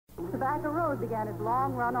Tobacco Road began its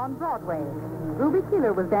long run on Broadway. Ruby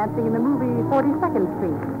Keeler was dancing in the movie 42nd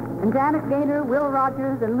Street, and Janet Gaynor, Will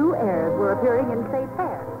Rogers, and Lou Ayres were appearing in State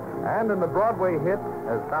Fair. And in the Broadway hit,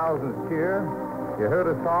 As Thousands Cheer, you heard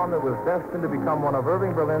a song that was destined to become one of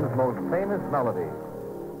Irving Berlin's most famous melodies.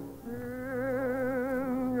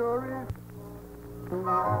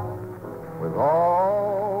 With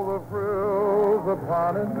all the frills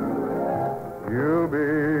upon it, you'll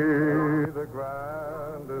be the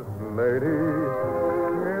grandest lady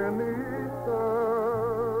in the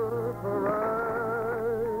Easter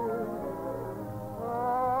parade.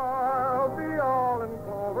 I'll be all in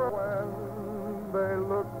clover when they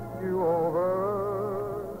look you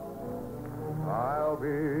over. I'll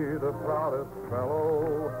be the proudest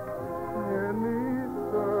fellow in the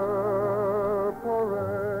Easter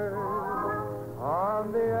parade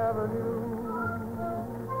on the avenue.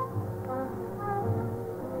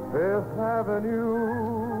 Fifth Avenue,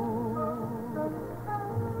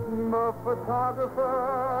 the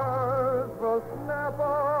photographers will snap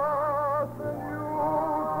us, and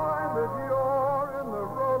you'll find that you're in the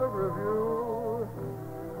Roller Review.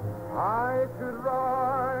 I could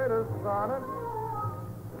write a sonnet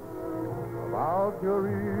about your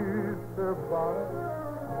Easter bonnet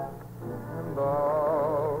and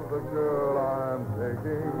of the girl I'm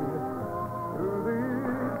taking to the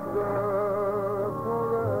Easter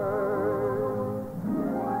parade.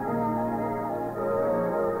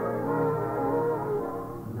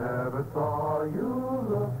 Never saw you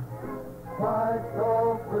look quite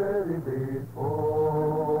so pretty before.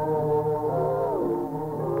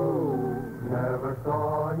 Never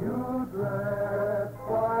saw you dress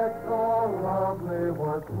quite so lovely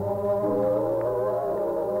once more.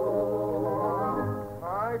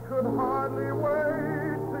 I could hardly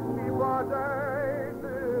wait to keep our day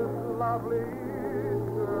this lovely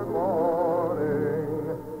Easter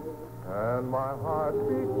morning, and my heart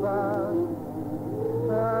beat fast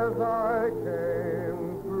as I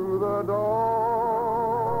came through the door.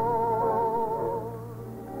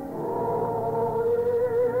 Oh,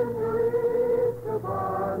 in your Easter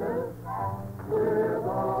bonnet, with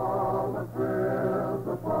all the frills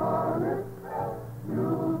upon it,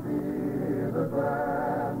 you'll be the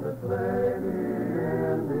grandest lady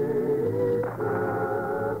in the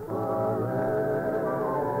Easter parade.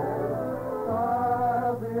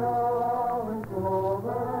 I'll be all in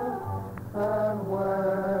clover, and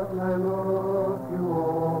when I look you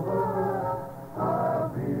over, I'll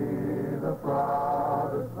be the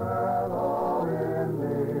proudest fellow in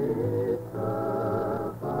the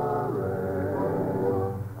Easter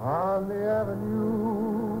parade. On the avenue,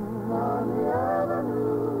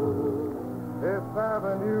 Fifth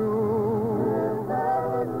Avenue,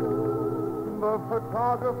 the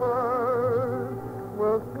photographers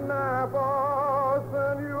will snap us,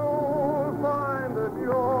 and you'll find that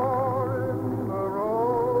you're in the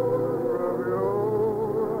Road Review.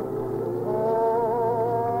 Oh,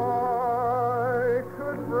 I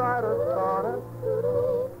could write a sonnet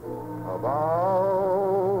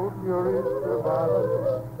about your Easter bonnet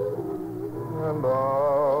and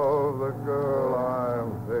of the girl I'm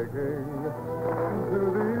taking to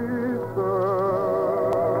the Easter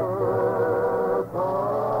parade.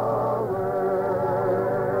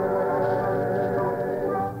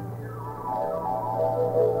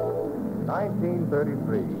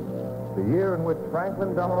 1933, the year in which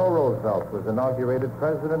Franklin Delano Roosevelt was inaugurated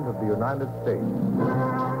President of the United States.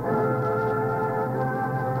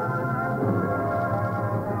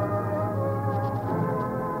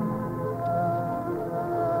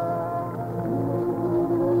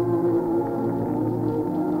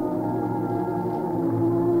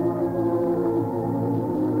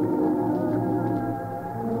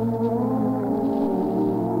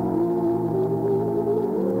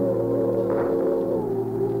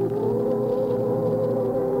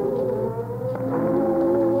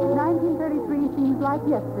 Like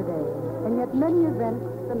yesterday, and yet many events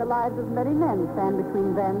in the lives of many men stand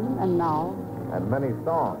between then and now. And many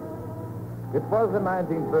songs. It was in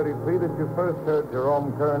 1933 that you first heard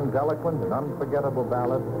Jerome Kern's eloquent and unforgettable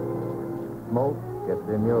ballad, Smoke Gets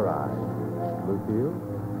in Your Eyes. Lucille?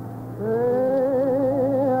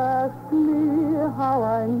 They asked me how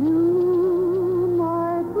I knew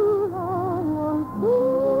my true love was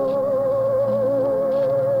true.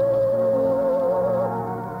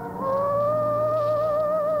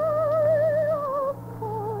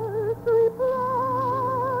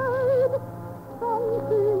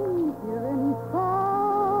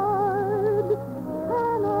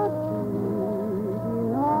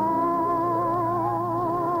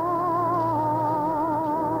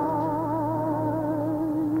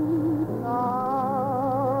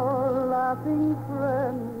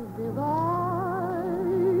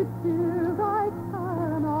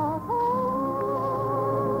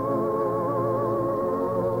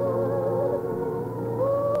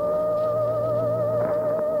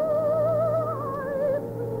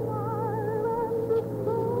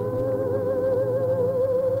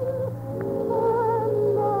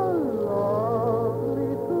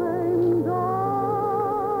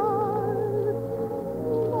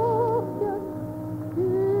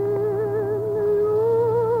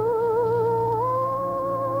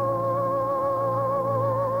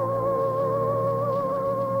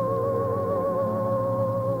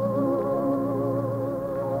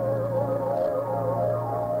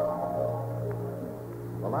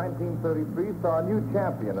 1933 saw a new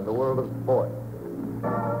champion in the world of sport.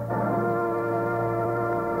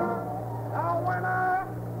 The winner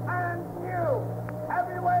and new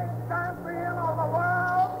heavyweight champion of the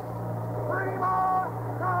world, Primo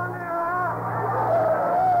Carnera.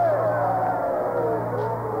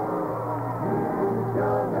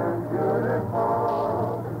 Young and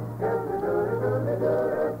beautiful, it's beautiful.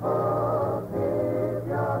 He's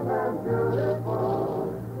young and beautiful,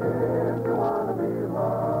 if you want to be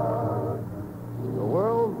loved. The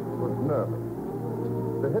world was nervous.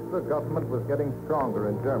 The Hitler government was getting stronger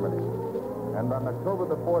in Germany. And on October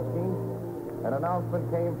the 14th, an announcement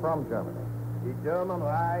came from Germany. The German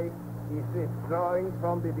Reich is withdrawing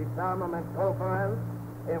from the Disarmament Conference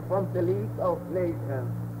and from the League of Nations.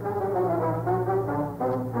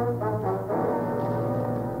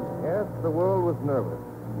 Yes, the world was nervous,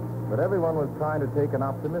 but everyone was trying to take an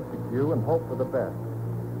optimistic view and hope for the best.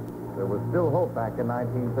 There was still hope back in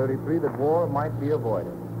 1933 that war might be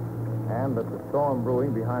avoided, and that the storm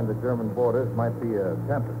brewing behind the German borders might be a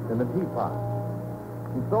tempest in a teapot.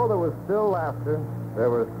 And so there was still laughter, there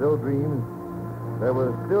were still dreams, there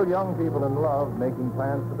were still young people in love making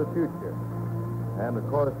plans for the future. And, of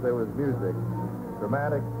course, there was music,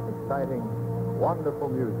 dramatic, exciting, wonderful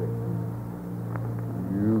music.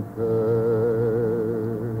 You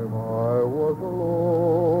came, I was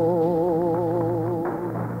alone.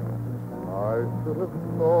 I should have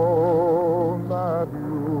known that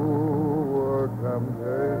you were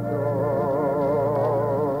temptation.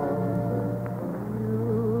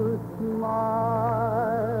 You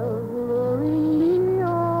smiled, luring me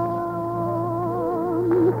on.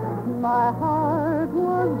 My heart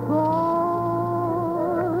was gone.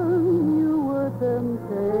 You were temptation.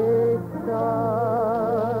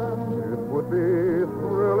 It would be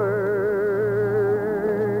thrilling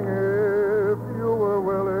if you were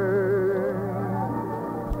willing.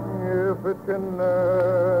 If it can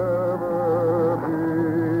never be,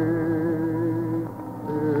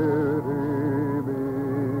 pity me,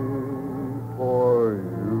 for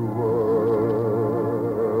you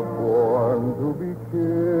were born to be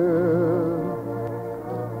kissed.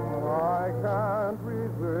 I can't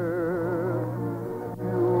resist.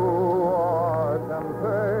 You are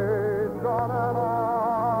temptation, and I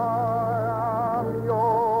am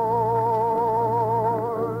yours.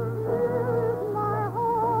 Is my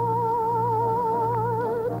heart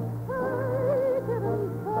taken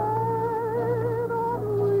inside, and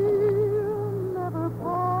we'll never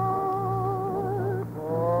part?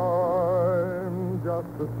 I'm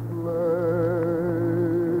just a slave,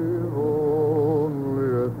 only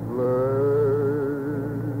a slave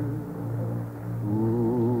to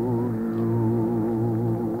you.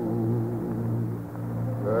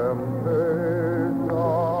 Temptation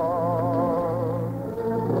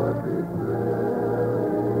would be thrilling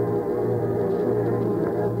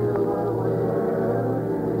if you were willing.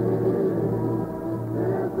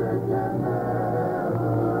 If it can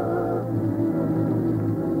never be,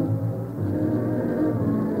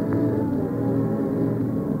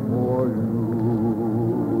 for you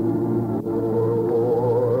were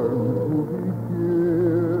born to be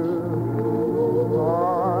kissed.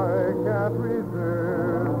 I can't resist. You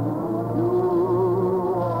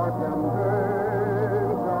are temptation,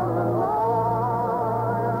 and I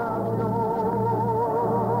am yours.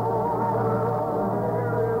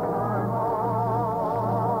 Here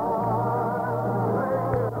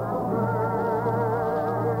is my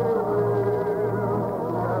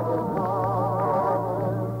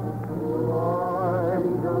I'm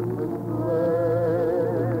just a slave,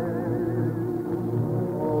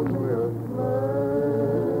 only a slave to you.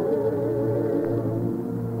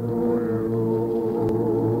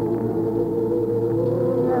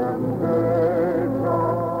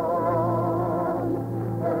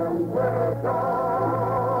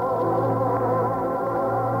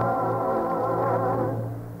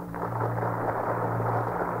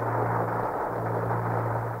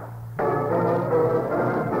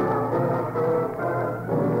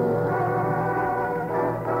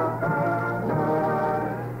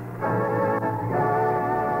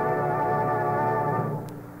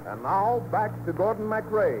 And now, back to Gordon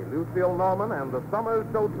MacRae, Lucille Norman, and the summer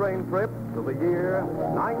show train trip to the year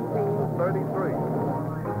 1933.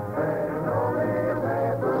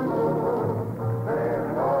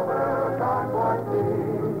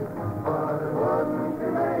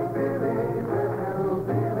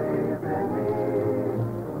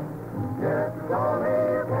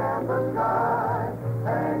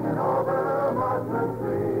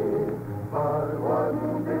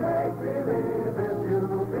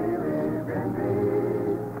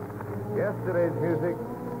 Yesterday's music,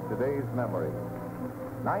 today's memory.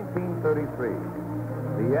 1933.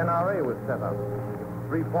 The NRA was set up.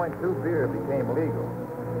 3.2 beer became legal.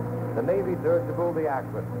 The Navy dirigible, the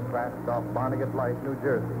Akron, crashed off Barnegat Light, New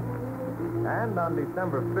Jersey. And on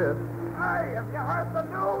December 5th... Hey, have you heard the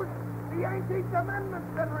news? The 18th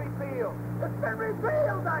Amendment's been repealed. It's been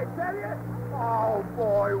repealed, I tell you. Oh,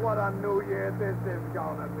 boy, what a New Year this is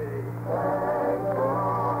gonna be. It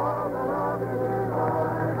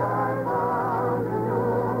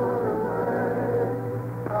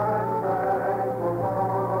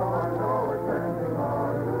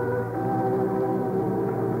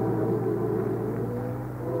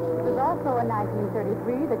was also in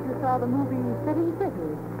 1933 that you saw the movie Sitting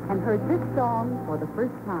Pretty and heard this song for the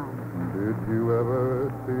first time. Did you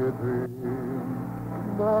ever see a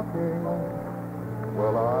dream walking?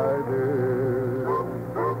 Well, I did.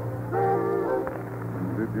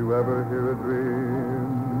 Did you ever hear a dream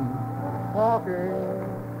talking?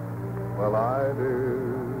 Well, I did.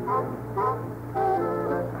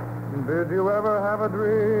 Did you ever have a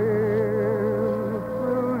dream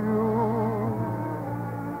thrill you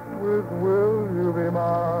with will you be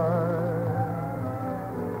mine?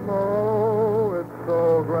 Oh, it's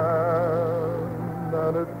so grand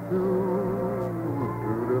and it's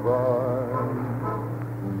too divine.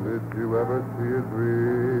 Did you ever see a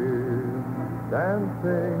dream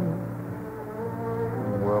dancing?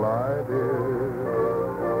 Well, I did.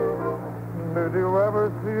 Did you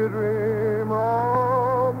ever see a dream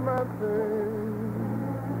romancing?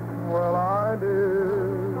 Well, I did.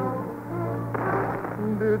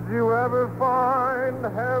 Did you ever find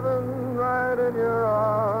heaven right in your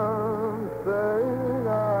arms, saying,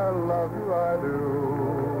 I love you, I do?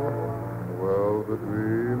 Well, the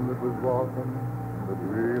dream that was walking, the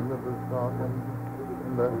dream that was talking,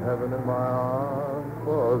 the heaven in my arms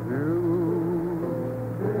was you.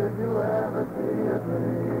 Did you ever see a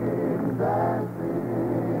dream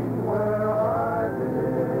dancing? Well, I did.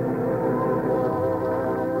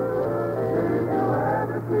 Did you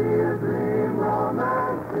ever see a dream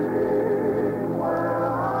romancing? Well,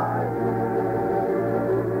 I did.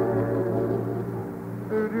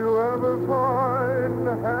 Did you ever find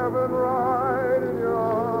heaven right in your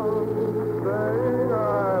arms, saying,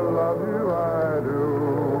 I love you, I do?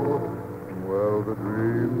 Well, the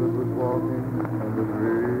dream that was walking, and the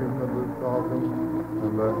dream that was talking,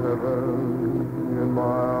 and the heaven in my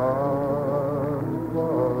arms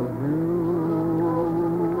was you.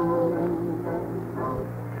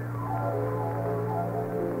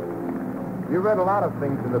 You read a lot of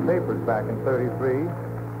things in the papers back in 33,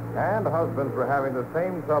 and husbands were having the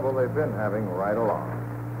same trouble they've been having right along.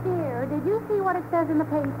 Dear, did you see what it says in the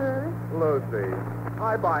paper? Lucy,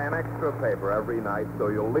 I buy an extra paper every night, so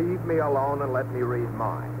you'll leave me alone and let me read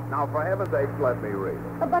mine. Now, for heaven's sakes, let me read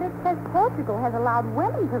it. But it says Portugal has allowed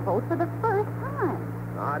women to vote for the first time.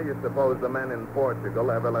 Now, how do you suppose the men in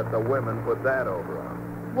Portugal ever let the women put that over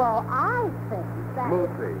on? Well, I think that...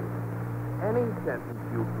 Lucy, any sentence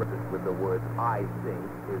you preface with the word I think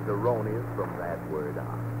is erroneous from that word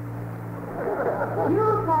on.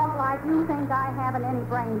 You talk like you think I haven't any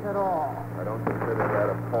brains at all. I don't consider that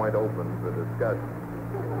a point open for discussion.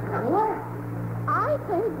 Well, I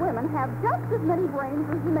think women have just as many brains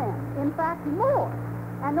as men. In fact, more.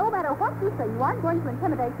 And no matter what you say, you aren't going to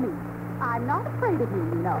intimidate me. I'm not afraid of you,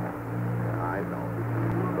 you know. I know.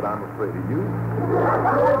 But I'm afraid of you. Who's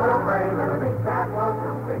afraid of the big bad wolf?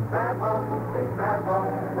 Big bad wolf, big bad wolf.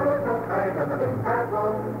 Who's afraid of the big bad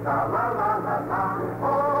wolf? La la la la la.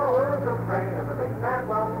 Oh, who's afraid of the big bad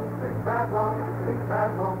wolf? Big bad wolf, big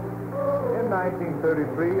bad wolf. In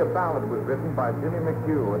 1933, a ballad was written by Jimmy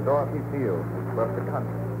McHugh and Dorothy Fields, which left the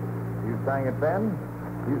country. You sang it then,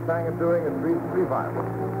 you sang it during its recent revival.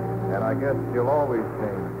 And I guess you'll always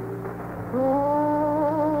sing.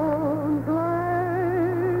 Don't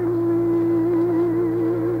blame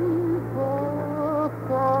me for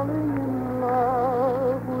falling in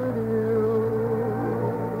love with you.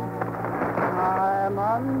 I'm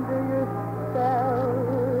under your spell,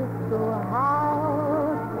 so how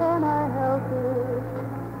can I help it?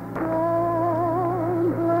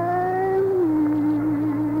 Don't blame me.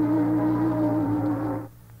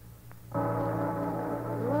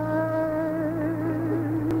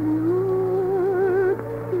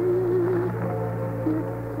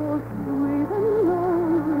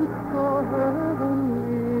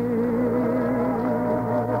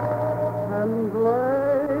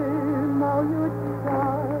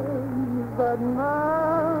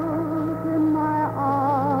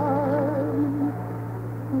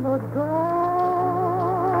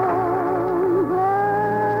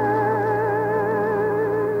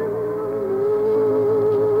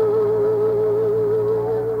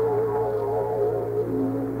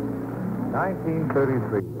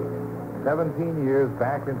 1933. 17 years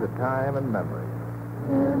back into time and memory.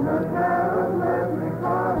 In the shadows, let me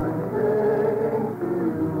come and sing to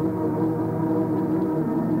you.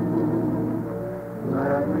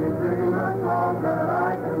 Let me sing a song that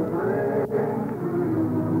I can bring to you.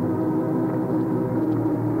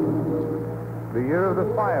 The year of the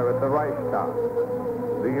fire at the Reichstag.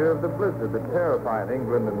 The year of the blizzard that terrified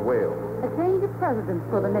England and Wales. A change of presidents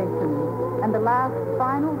for the nation, and the last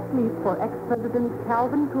final sleep for ex-President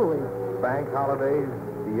Calvin Coolidge. Bank holidays,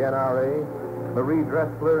 the NRA, Marie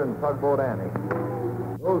Dressler, and Tugboat Annie.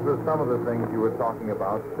 Those are some of the things you were talking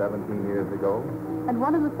about 17 years ago. And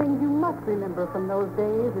one of the things you must remember from those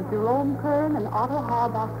days is Jerome Kern and Otto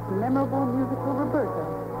Harbach's memorable musical Roberta,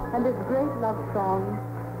 and his great love song,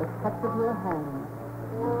 The Touch of Your Hand.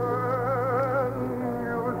 When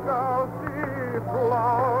you shall see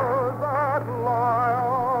flowers that lie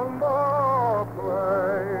on the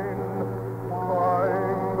plain,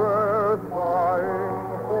 sighing their sighing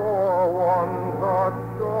for one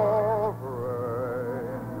touch of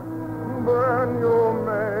rain, then you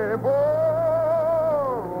may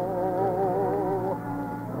borrow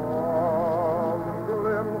some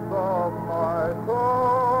glimpse of my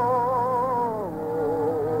sorrow,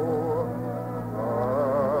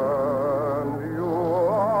 and you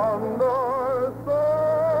understand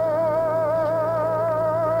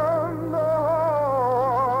how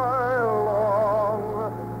I long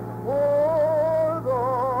for the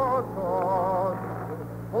touch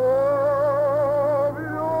of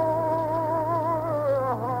your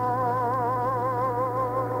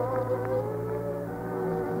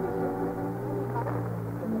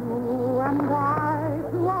You and I,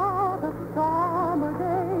 throughout a summer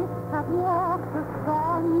day, have walked the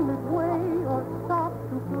sunlit way or stopped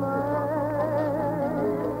to play.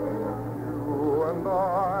 You and I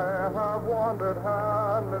have wandered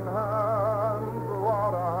hand in hand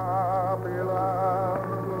throughout a happy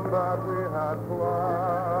land that we had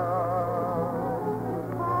planned.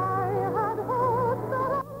 I had hoped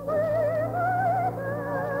that we might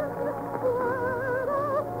end where the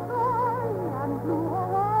sky and blue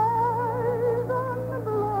horizon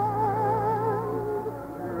blend.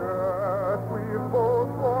 Yet we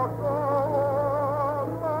both walked along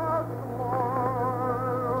that smile.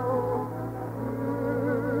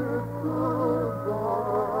 It's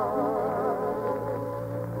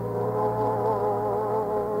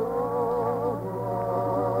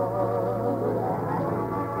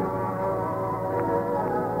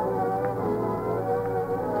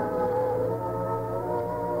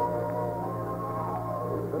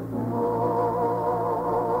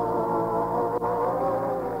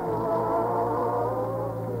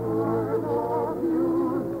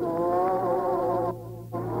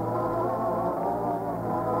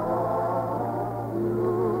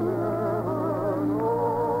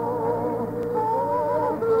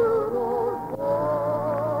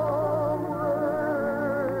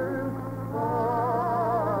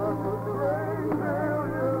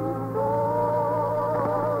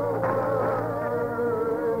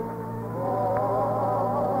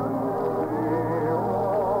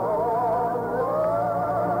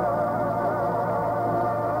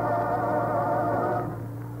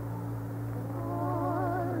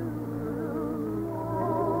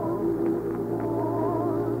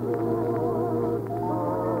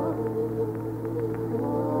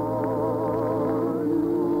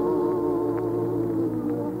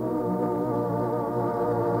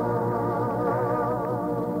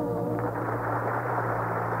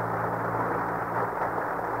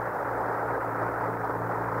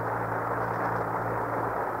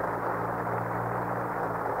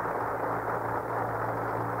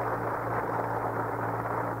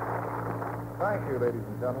Thank you, ladies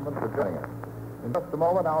and gentlemen, for joining us. In just a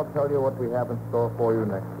moment, I'll tell you what we have in store for you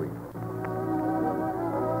next week.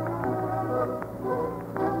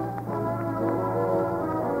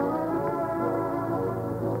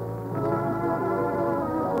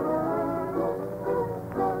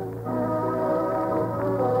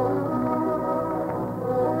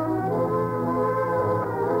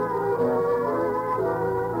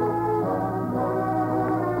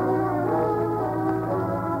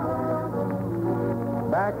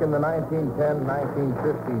 Back in the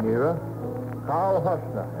 1910-1915 era, Carl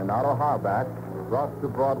Huschner and Otto Harbach brought to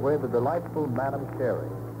Broadway the delightful Madame Cherry,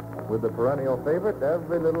 with the perennial favorite,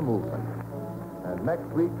 Every Little Movement. And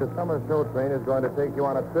next week, the summer show train is going to take you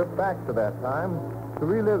on a trip back to that time to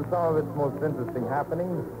relive some of its most interesting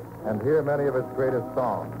happenings and hear many of its greatest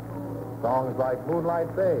songs. Songs like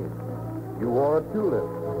Moonlight Babe, You Wore a Tulip,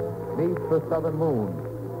 Neath the Southern Moon,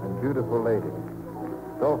 and Beautiful Lady.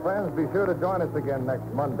 So, friends, be sure to join us again next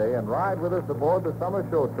Monday and ride with us aboard the summer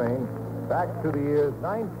show train back to the years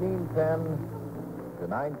 1910 to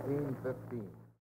 1915.